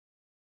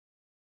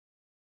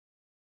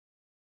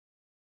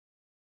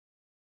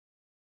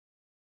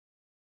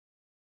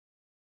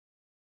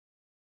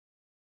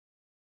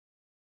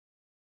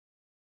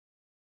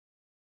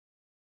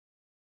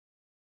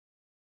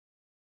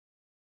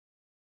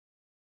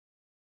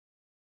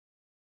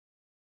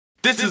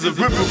This is a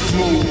ripper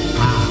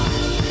smooth.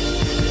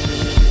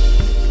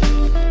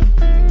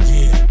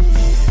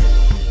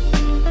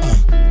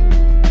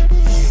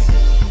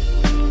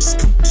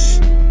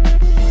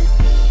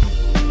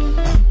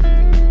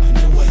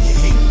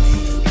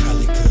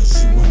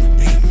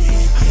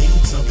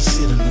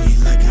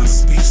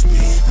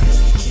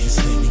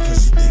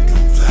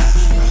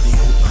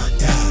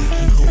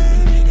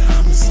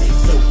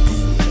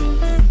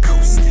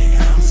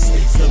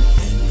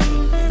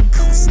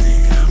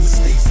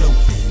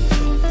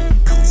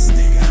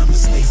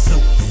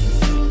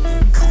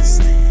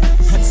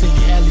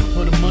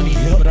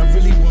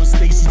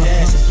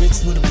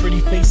 With a pretty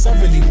face, I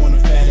really want a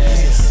fat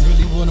ass.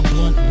 Really want a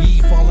blunt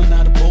weed falling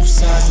out of both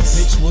sides. A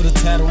bitch with a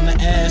tat on the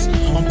ass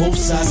on both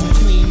sides. I'm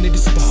clean, nigga,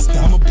 stop.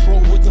 I'm a pro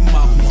with the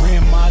mop.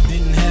 Grandma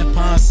didn't have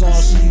pine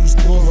sauce, she used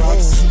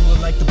Clorox. You look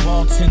like the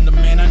bartender,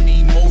 man, I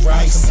need more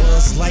rice. Some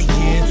Buzz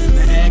Lightyear,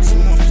 the axe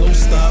when my flow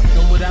stop.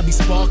 Know what I be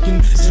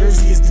sparking?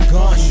 Jersey is the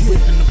garden.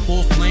 Whipping the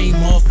full flame,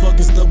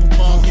 motherfuckers double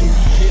parking.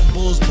 Pit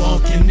bulls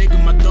barking,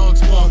 nigga, my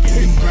dog's barking.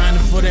 Been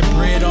grinding for that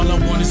bread, all I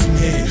want is some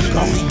head.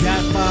 Only got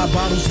 5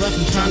 bottles left,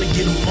 I'm trying to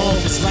get them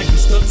off. It's like I'm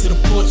stuck to the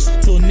porch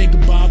till a nigga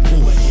buy a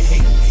boy. You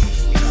hate me,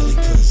 probably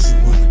cause you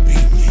wanna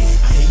beat me.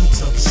 I hear you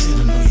talking shit,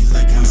 I know you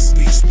like how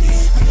speech speak.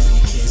 I know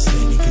you can't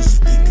stand me cause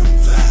you think I'm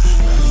fly.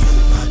 Probably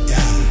hope I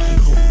die.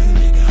 Keep hoping,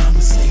 nigga,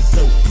 I'ma stay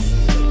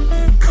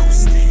floating.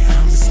 Coast nigga,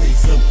 I'ma stay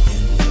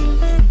floating.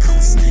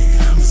 Coast nigga,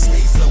 I'ma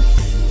stay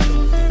floating.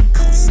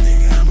 Coast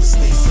nigga, I'ma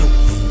stay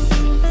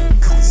floating.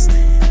 Coast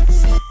nigga.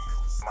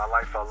 My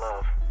life I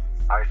love.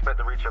 I expect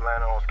to reach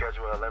Atlanta on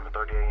schedule at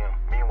 11:30 a.m.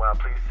 Meanwhile,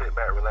 please sit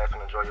back, relax,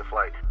 and enjoy your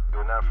flight. You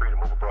are now free to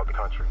move abroad the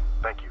country.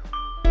 Thank you.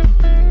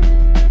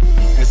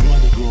 As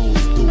money grows,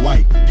 the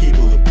white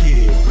people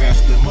appear,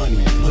 grasp their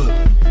money, look,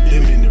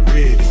 them in the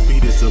red, this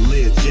beat is a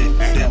lead jet,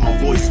 that my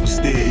voice was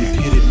still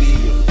repeatedly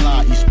a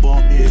fly, each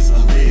bar is a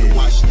lead.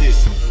 Watch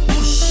this,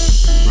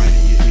 whoosh, right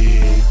in your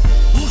ear,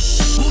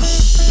 whoosh,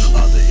 whoosh, the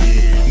other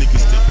ear.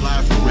 Niggas still fly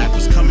for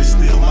rappers, come and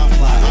steal my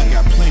fly. I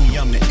got plenty,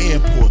 I'm the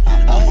airport,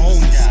 I own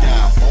the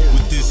sky.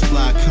 With this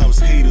fly comes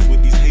haters,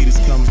 with these haters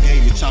comes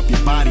gators. Chop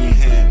your body in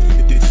half,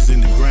 the ditches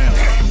in the ground.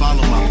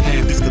 Follow my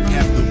path, this the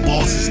path the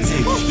bosses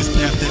take. This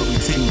path that we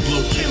take, we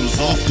blow candles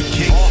off the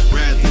cake.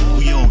 Rather,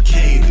 we on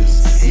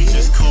caters, we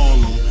just call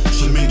them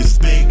tremendous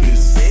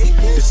bakers.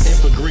 This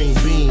evergreen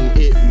beam,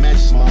 it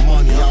matches my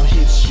money. I'll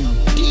hit you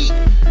deep,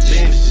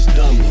 bandage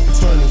dummy,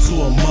 turn into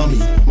a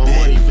mummy. My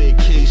money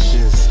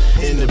vacations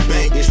in the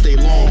bank, it stay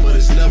long but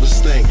it's never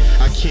stank.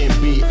 I can't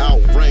be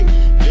outranked,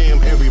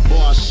 damn every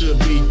bar I should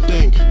be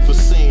thanked for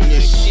saying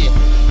this shit.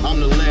 I'm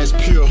the last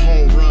pure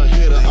home run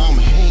hitter, I'm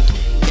Hank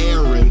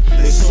Aaron.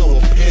 It's so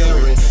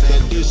apparent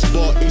that this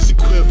bar is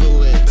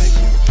equivalent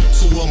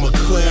to a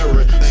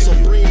McLaren. So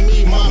bring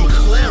me my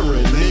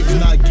McLaren, nigga.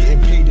 Not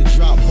getting paid to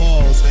drop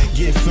balls,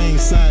 get fame,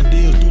 sign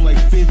deals, do like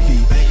 50.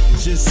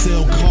 Just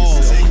sell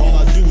cars, all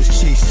I do is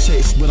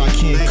chase, but I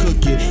can't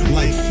cook it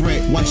like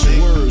Fred. Watch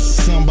your words,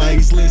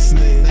 somebody's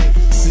listening.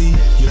 See,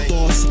 your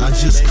thoughts, I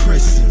just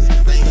christened.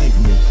 Thank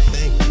me.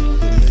 The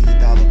 $1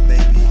 million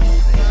baby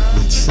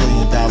with $1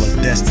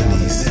 trillion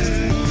destinies.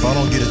 If I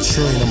don't get $1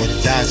 trillion, I'ma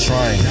die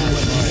trying.